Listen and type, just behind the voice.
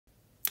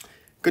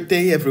Good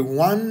day,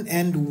 everyone.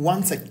 And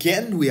once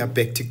again, we are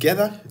back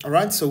together. All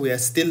right. So we are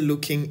still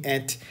looking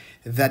at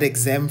that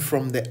exam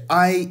from the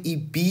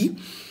IEB,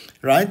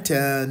 right?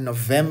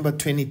 November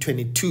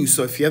 2022.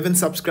 So if you haven't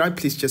subscribed,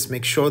 please just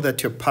make sure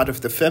that you're part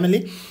of the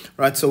family,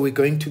 right? So we're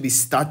going to be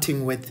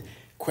starting with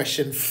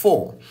question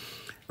 4.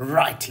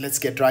 Right. Let's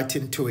get right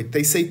into it.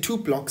 They say two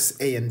blocks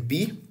A and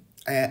B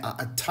are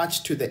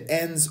attached to the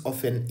ends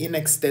of an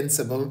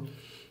inextensible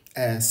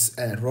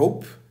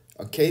rope.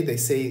 Okay, they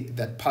say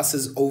that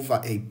passes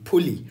over a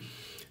pulley.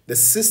 The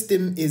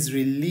system is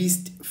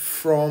released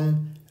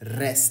from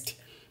rest.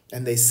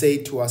 And they say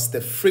to us the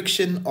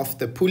friction of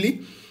the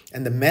pulley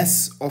and the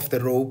mass of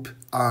the rope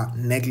are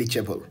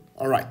negligible.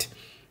 All right.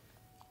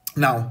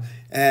 Now,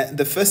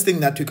 the first thing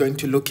that we're going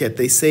to look at,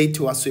 they say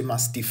to us we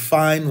must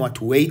define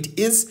what weight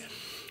is.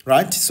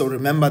 Right. So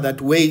remember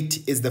that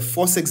weight is the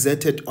force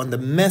exerted on the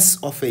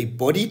mass of a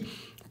body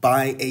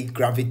by a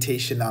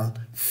gravitational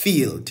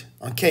field.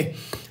 Okay.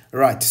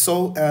 Right,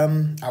 so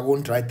I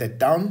won't write that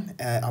down.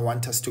 I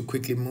want us to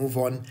quickly move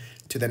on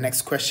to the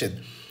next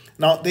question.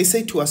 Now, they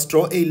say to us,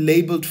 draw a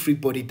labeled free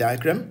body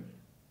diagram,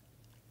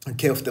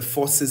 okay, of the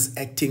forces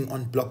acting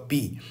on block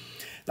B.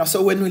 Now,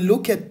 so when we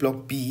look at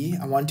block B,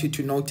 I want you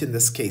to note in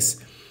this case,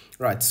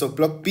 right, so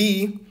block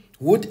B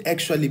would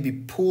actually be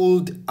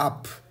pulled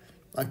up,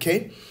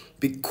 okay,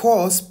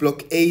 because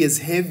block A is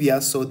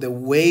heavier, so the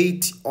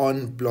weight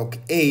on block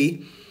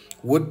A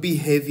would be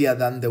heavier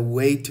than the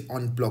weight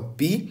on block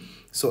B.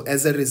 So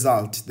as a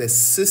result, the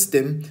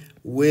system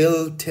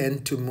will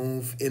tend to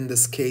move, in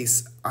this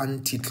case,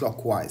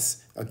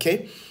 anti-clockwise.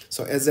 Okay,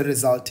 so as a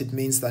result, it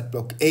means that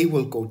block A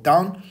will go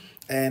down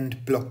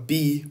and block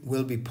B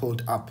will be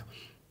pulled up.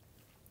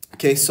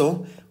 Okay,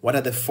 so what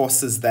are the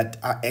forces that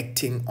are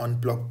acting on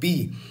block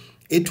B?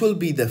 It will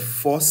be the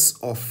force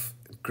of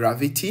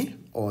gravity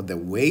or the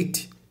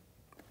weight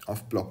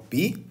of block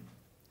B.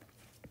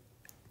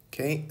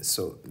 Okay,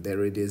 so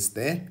there it is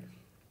there.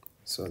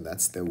 So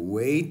that's the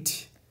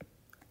weight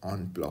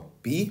on block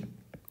B.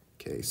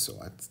 Okay, so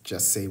I'd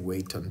just say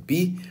weight on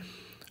B,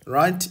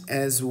 right?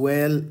 As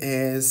well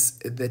as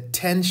the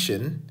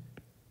tension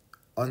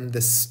on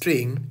the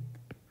string.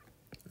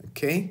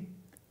 Okay,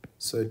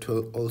 so it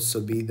will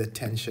also be the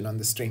tension on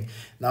the string.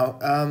 Now,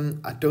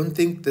 I don't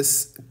think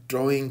this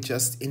drawing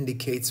just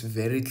indicates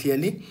very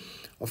clearly.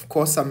 Of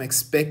course, I'm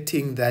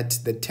expecting that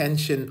the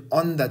tension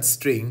on that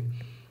string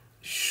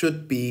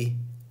should be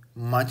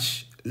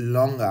much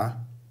longer.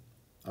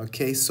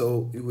 Okay,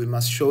 so we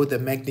must show the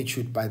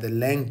magnitude by the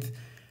length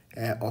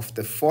of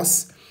the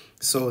force.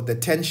 So the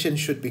tension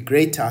should be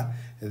greater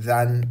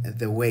than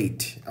the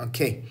weight.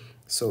 Okay,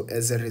 so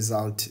as a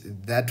result,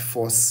 that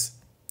force,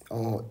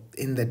 or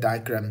in the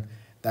diagram,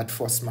 that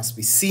force must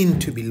be seen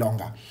to be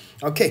longer.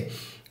 Okay,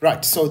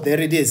 right, so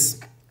there it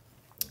is.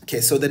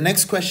 Okay, so the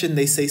next question,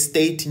 they say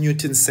state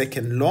Newton's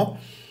second law.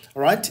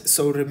 All right,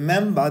 so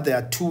remember there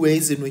are two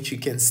ways in which you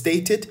can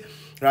state it.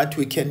 Right,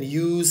 we can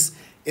use,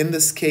 in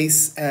this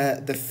case,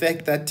 the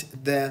fact that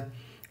the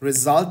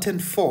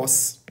resultant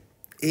force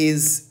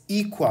is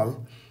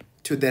equal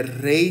to the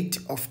rate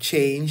of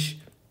change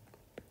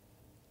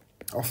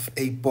of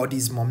a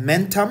body's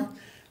momentum,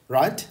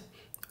 right?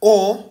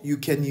 Or you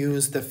can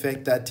use the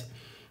fact that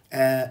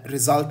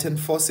resultant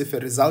force, if a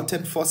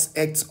resultant force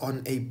acts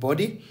on a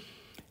body,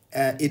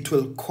 it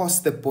will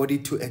cause the body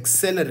to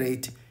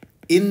accelerate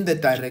in the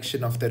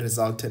direction of the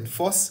resultant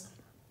force.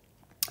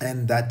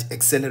 And that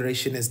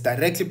acceleration is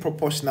directly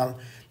proportional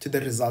to the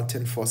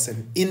resultant force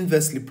and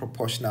inversely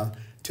proportional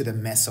to the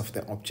mass of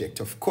the object.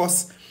 Of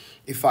course,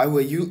 if I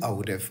were you, I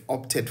would have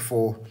opted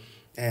for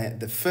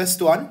the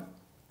first one.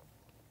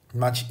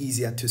 Much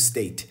easier to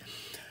state.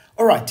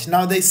 All right,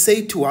 now they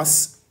say to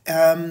us,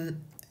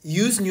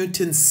 use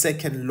Newton's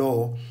second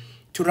law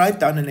to write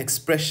down an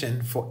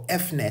expression for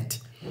F net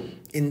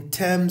in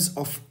terms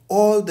of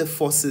all the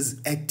forces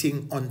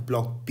acting on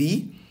block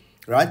B,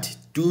 right?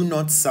 Do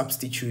not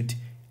substitute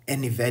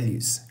any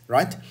values,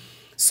 right?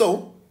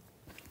 So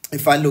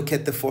if I look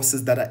at the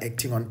forces that are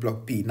acting on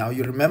block B, now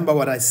you remember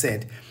what I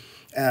said.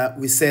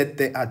 We said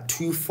there are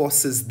two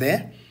forces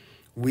there.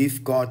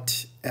 We've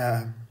got,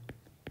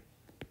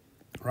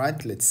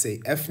 right, let's say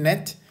F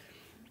net,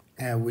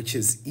 which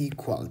is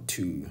equal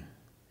to,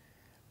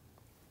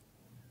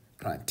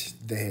 right,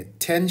 the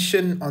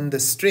tension on the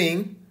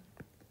string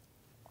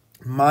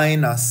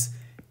minus,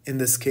 in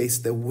this case,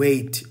 the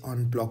weight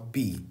on block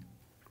B.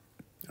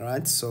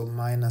 Right, so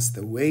minus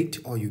the weight,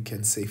 or you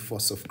can say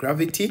force of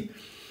gravity,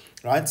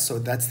 right? So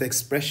that's the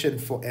expression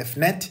for F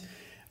net,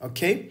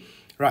 okay?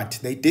 Right,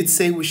 they did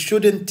say we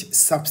shouldn't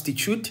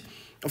substitute.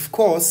 Of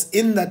course,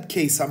 in that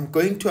case, I'm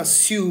going to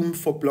assume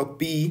for block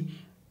B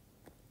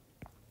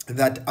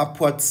that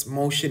upwards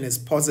motion is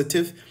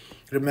positive.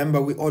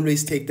 Remember, we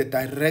always take the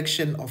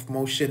direction of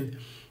motion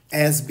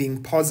as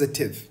being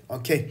positive,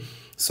 okay?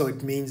 So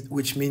it means,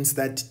 which means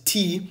that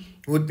T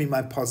would be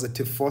my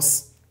positive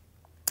force,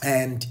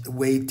 and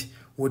weight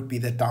would be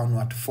the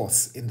downward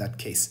force in that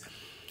case.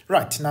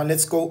 Right, now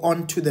let's go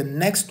on to the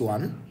next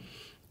one.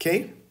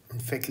 Okay, in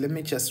fact, let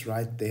me just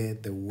write there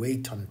the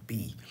weight on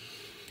B.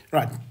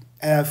 Right,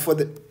 For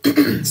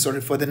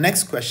the for the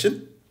next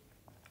question,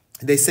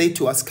 they say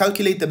to us,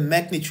 calculate the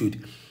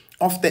magnitude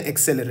of the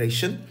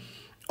acceleration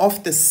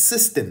of the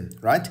system,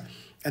 right?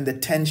 And the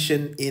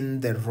tension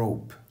in the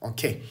rope.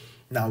 Okay,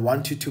 now I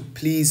want you to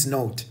please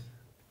note.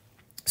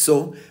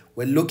 So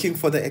we're looking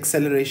for the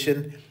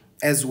acceleration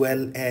as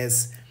well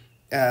as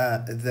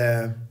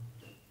the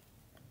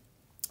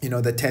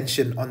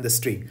tension on the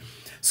string.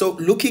 So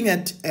looking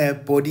at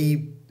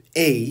body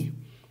A,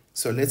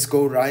 so let's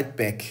go right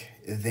back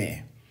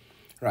there.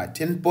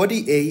 Right, in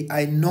body A,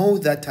 I know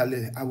that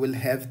I will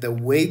have the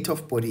weight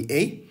of body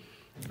A,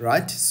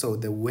 right? So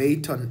the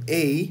weight on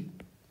A,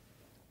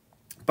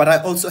 but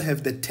I also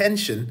have the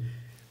tension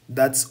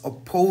that's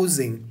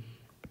opposing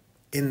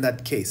in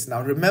that case.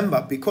 Now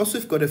remember, because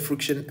we've got a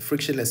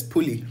frictionless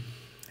pulley,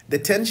 the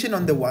tension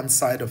on the one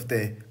side of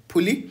the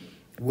pulley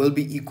will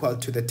be equal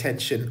to the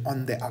tension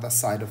on the other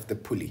side of the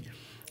pulley,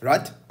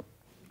 right?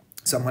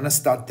 So I'm going to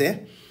start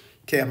there.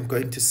 Okay, I'm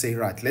going to say,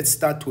 right, let's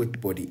start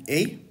with body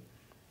A.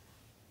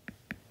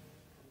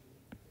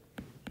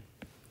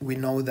 We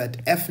know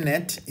that F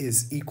net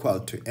is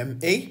equal to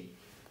MA.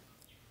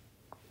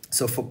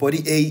 So for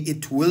body A,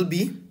 it will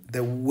be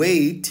the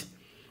weight.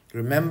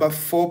 Remember,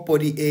 for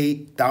body A,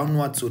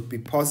 downwards would be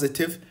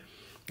positive,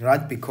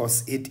 right?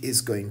 Because it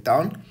is going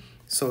down.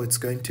 So it's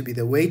going to be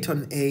the weight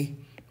on A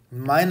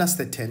minus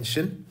the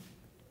tension.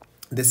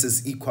 This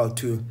is equal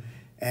to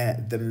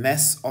the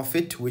mass of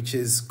it, which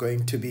is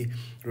going to be,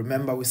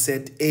 remember we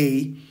said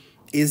A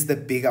is the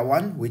bigger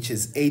one, which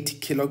is 8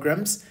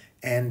 kilograms,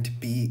 and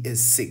B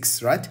is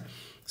 6, right?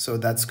 So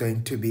that's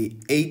going to be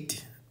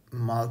 8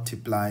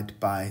 multiplied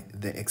by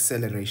the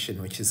acceleration,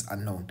 which is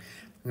unknown.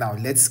 Now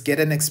let's get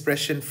an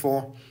expression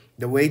for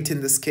the weight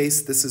in this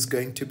case. This is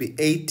going to be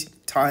 8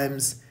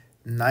 times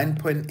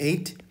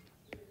 9.8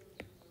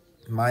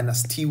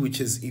 minus T,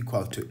 which is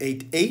equal to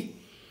 8A,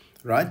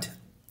 right?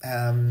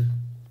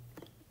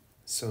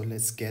 So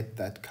let's get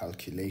that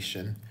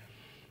calculation.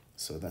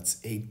 So that's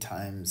 8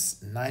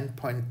 times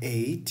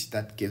 9.8.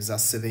 That gives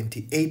us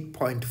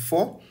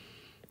 78.4.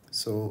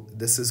 So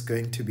this is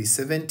going to be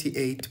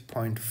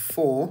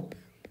 78.4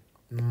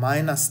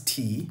 minus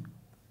T,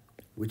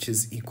 which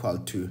is equal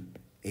to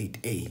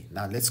 8A.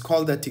 Now let's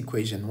call that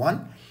equation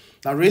 1.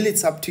 Now really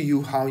it's up to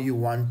you how you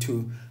want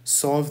to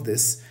solve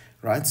this,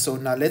 right? So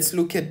now let's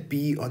look at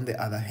B on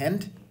the other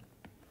hand.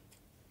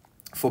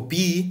 For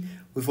B,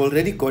 we've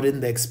already gotten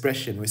the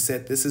expression. We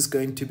said this is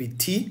going to be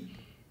T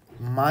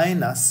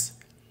minus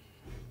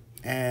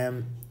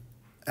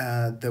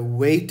the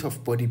weight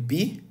of body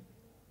B.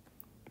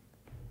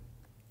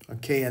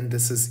 Okay, and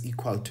this is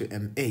equal to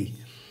MA.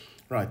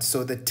 Right,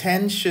 so the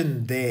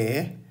tension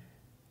there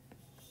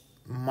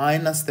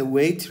minus the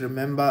weight,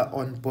 remember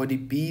on body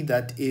B,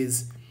 that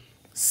is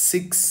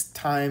 6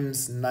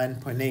 times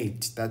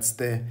 9.8. That's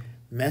the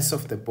mass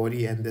of the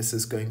body, and this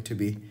is going to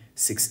be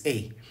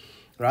 6A.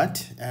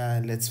 Right,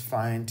 let's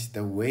find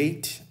the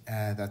weight.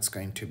 That's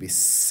going to be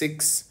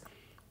 6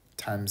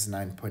 times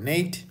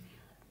 9.8.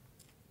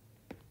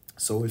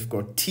 So we've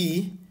got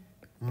T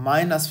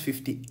minus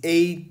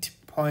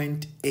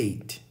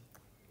 58.8,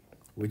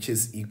 which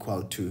is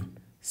equal to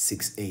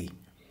 6A.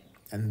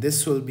 And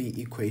this will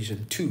be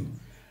equation 2.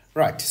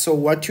 Right, so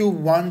what you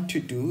want to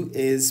do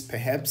is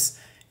perhaps,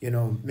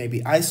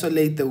 maybe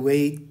isolate the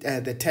weight,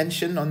 the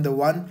tension on the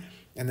one,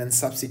 and then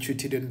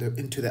substitute it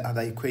into the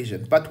other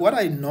equation. But what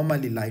I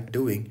normally like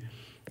doing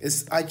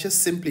is I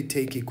just simply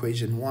take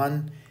equation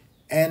 1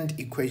 and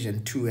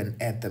equation 2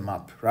 and add them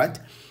up, right?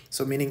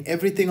 So meaning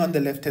everything on the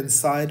left-hand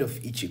side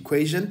of each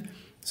equation.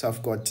 So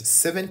I've got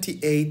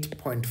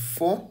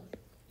 78.4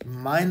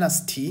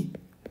 minus T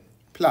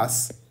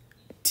plus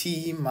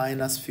T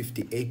minus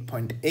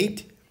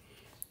 58.8,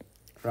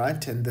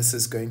 right? And this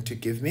is going to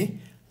give me,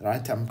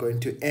 right, I'm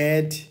going to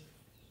add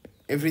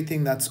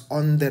everything that's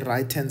on the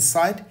right-hand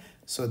side.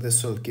 So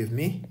this will give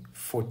me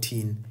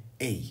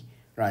 14A,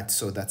 right?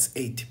 So that's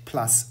 8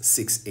 plus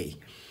 6A,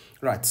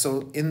 right?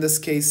 So in this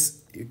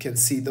case, you can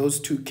see those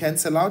two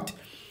cancel out.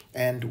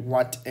 And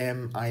what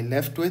am I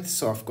left with?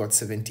 So I've got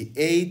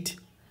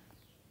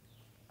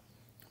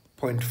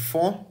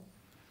 78.4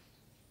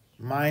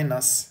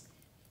 minus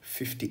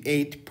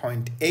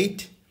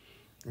 58.8.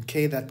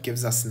 Okay, that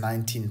gives us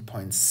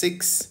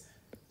 19.6.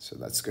 So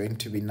that's going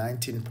to be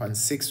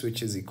 19.6,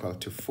 which is equal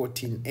to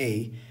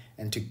 14A.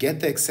 And to get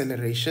the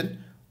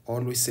acceleration,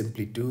 all we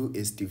simply do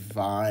is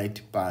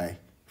divide by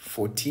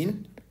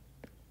 14.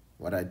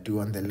 What I do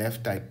on the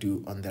left, I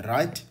do on the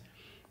right.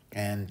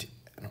 And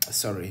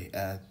sorry,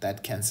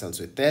 that cancels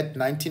with that.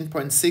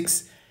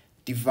 19.6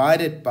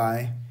 divided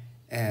by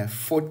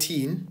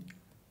 14.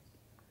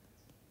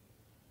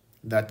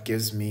 That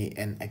gives me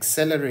an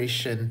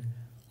acceleration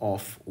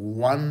of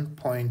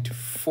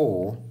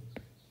 1.4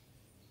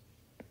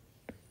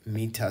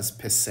 meters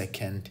per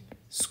second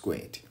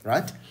squared,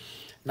 right?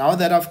 Now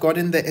that I've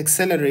gotten the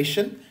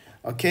acceleration,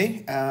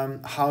 okay,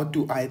 how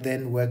do I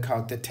then work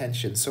out the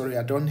tension? Sorry,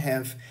 I don't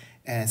have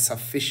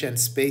sufficient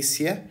space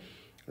here,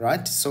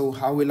 right? So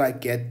how will I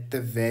get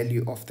the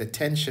value of the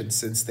tension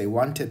since they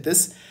wanted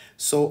this?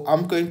 So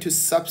I'm going to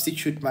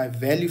substitute my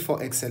value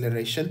for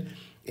acceleration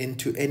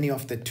into any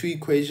of the two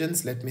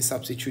equations. Let me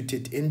substitute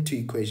it into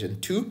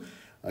equation 2.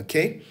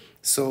 Okay,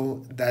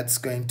 so that's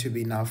going to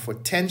be now for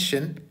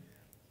tension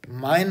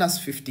minus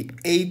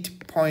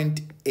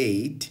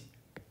 58.8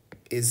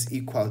 is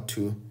equal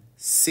to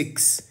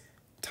 6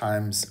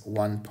 times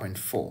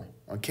 1.4.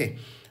 Okay,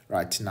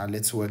 right, now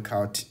let's work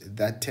out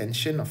that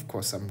tension. Of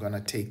course, I'm going to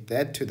take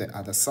that to the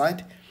other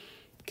side.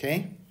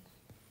 Okay,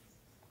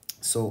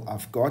 so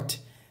I've got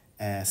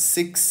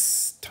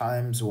 6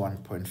 times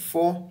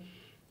 1.4.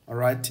 All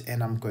right,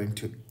 and I'm going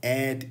to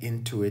add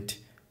into it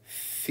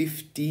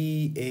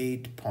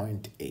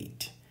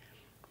 58.8.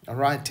 All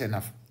right,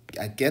 and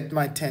I get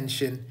my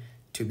tension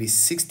to be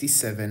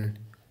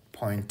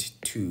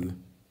 67.2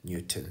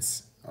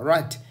 newtons. All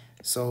right,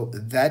 so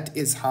that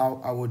is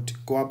how I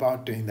would go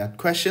about doing that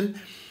question.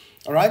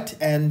 All right,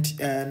 and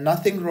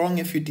nothing wrong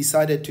if you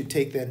decided to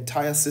take the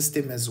entire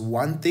system as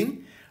one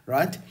thing,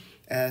 right?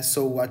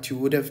 So what you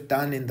would have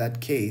done in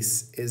that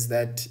case is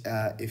that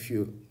if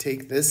you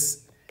take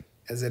this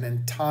as an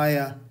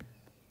entire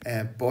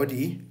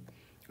body,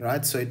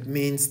 right? So it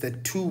means the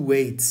two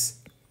weights,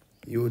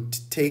 you would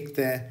take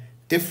the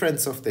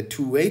difference of the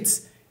two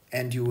weights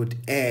and you would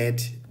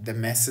add the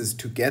masses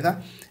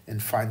together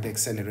and find the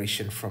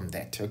acceleration from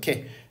that.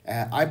 Okay,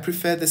 I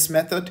prefer this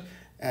method,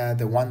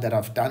 the one that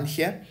I've done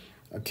here.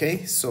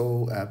 Okay,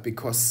 so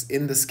because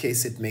in this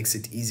case it makes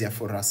it easier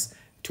for us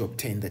to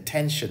obtain the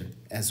tension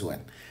as well.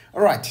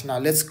 All right, now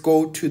let's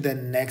go to the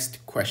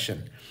next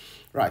question.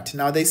 Right,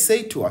 now they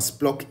say to us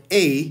block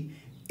A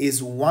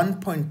is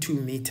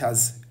 1.2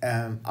 meters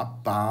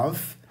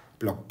above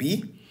block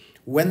B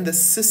when the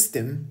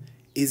system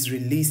is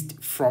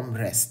released from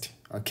rest.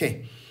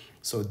 Okay,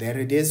 so there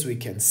it is. We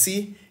can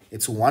see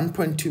it's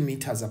 1.2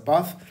 meters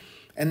above.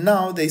 And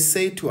now they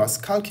say to us,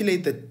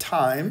 calculate the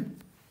time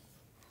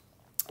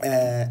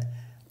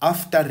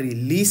after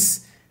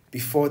release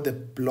before the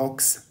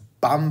blocks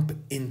bump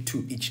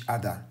into each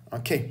other.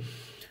 Okay,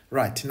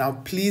 right,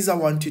 now please, I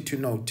want you to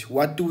note,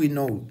 what do we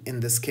know in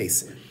this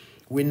case?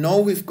 We know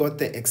we've got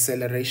the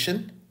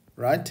acceleration,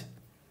 right?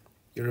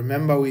 You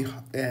remember we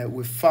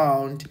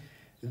found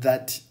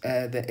that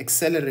the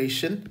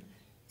acceleration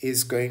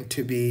is going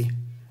to be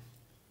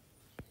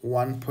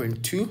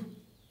 1.2.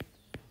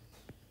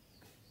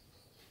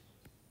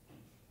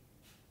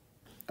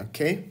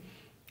 Okay,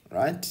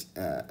 right,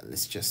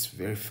 let's just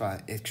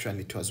verify.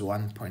 Actually it was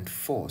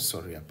 1.4,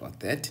 sorry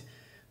about that.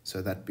 So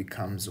that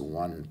becomes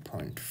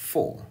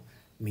 1.4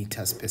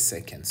 meters per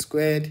second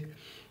squared,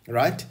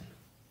 right?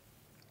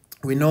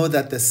 We know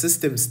that the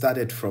system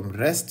started from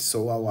rest,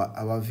 so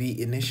our V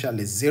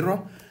initial is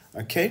 0,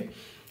 okay?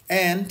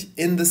 And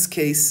in this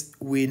case,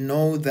 we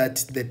know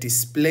that the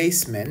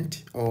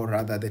displacement, or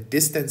rather the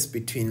distance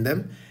between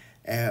them,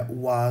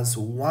 was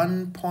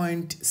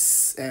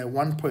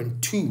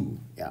 1.2.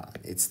 Yeah,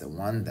 it's the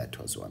one that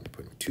was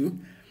 1.2.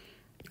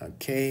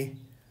 Okay,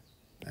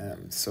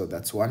 so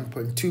that's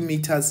 1.2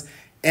 meters.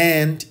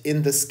 And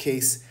in this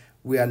case,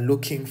 we are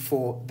looking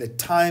for the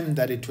time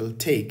that it will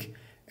take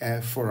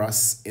for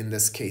us, in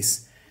this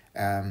case,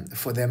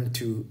 for them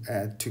to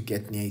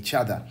get near each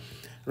other.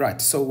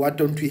 Right, so what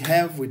don't we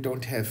have? We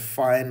don't have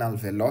final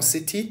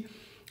velocity,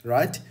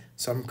 right?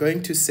 So I'm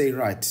going to say,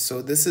 right,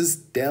 so this is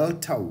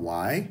delta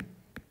y,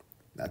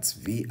 that's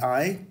vi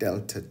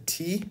delta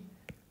t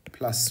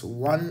plus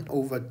 1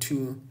 over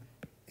 2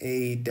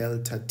 a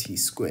delta t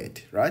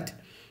squared, right?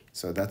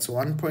 So that's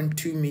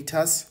 1.2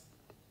 meters.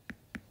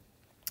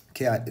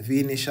 Okay, v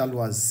initial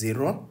was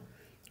 0,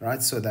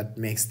 right? So that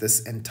makes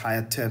this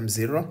entire term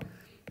 0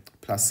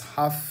 plus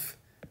half.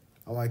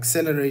 Our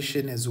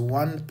acceleration is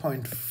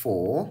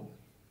 1.4,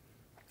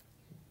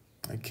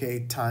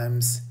 okay,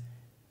 times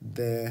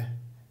the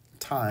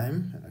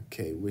time,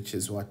 okay, which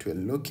is what we're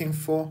looking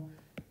for,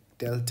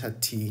 delta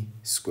t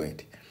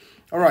squared.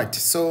 All right,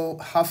 so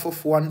half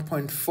of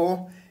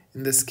 1.4,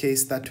 in this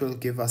case, that will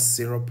give us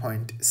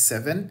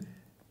 0.7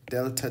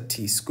 delta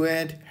t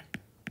squared,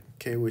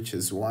 okay, which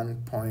is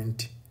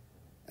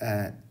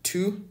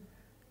 1.2.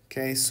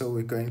 Okay, so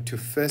we're going to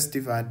first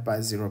divide by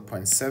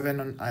 0.7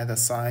 on either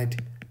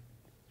side,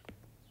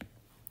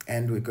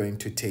 and we're going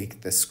to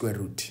take the square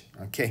root.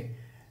 Okay,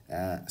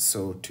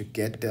 so to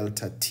get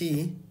delta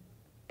t,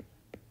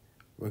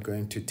 we're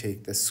going to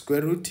take the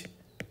square root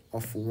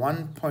of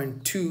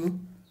 1.2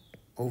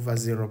 over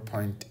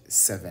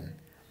 0.7.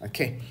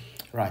 Okay,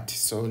 right,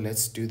 so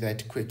let's do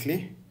that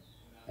quickly.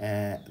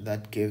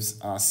 That gives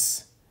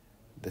us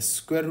the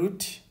square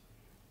root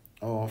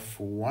of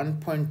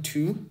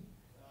 1.2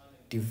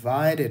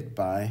 divided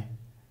by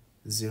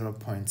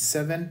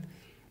 0.7.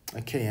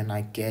 Okay, and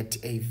I get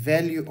a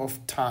value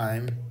of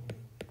time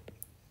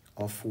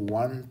of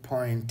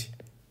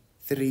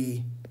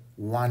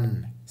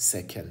 1.31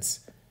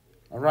 seconds.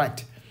 All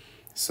right,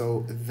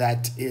 so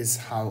that is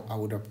how I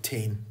would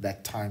obtain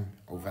that time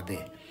over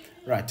there.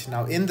 Right,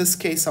 now in this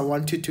case, I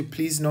want you to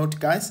please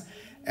note, guys,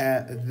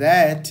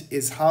 that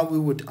is how we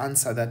would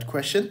answer that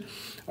question.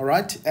 All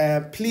right,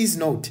 please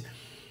note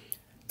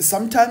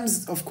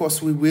Sometimes, of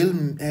course, we will,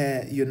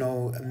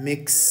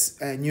 mix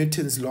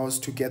Newton's laws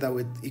together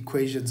with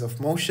equations of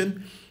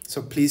motion.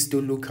 So please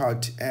do look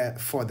out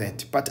for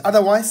that. But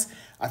otherwise,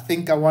 I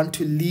think I want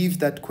to leave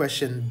that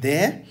question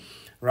there,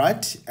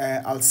 right?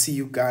 I'll see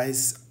you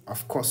guys,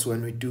 of course,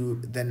 when we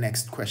do the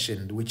next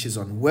question, which is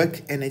on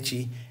work,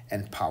 energy,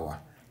 and power.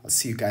 I'll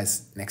see you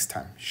guys next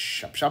time.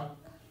 Sharp, sharp.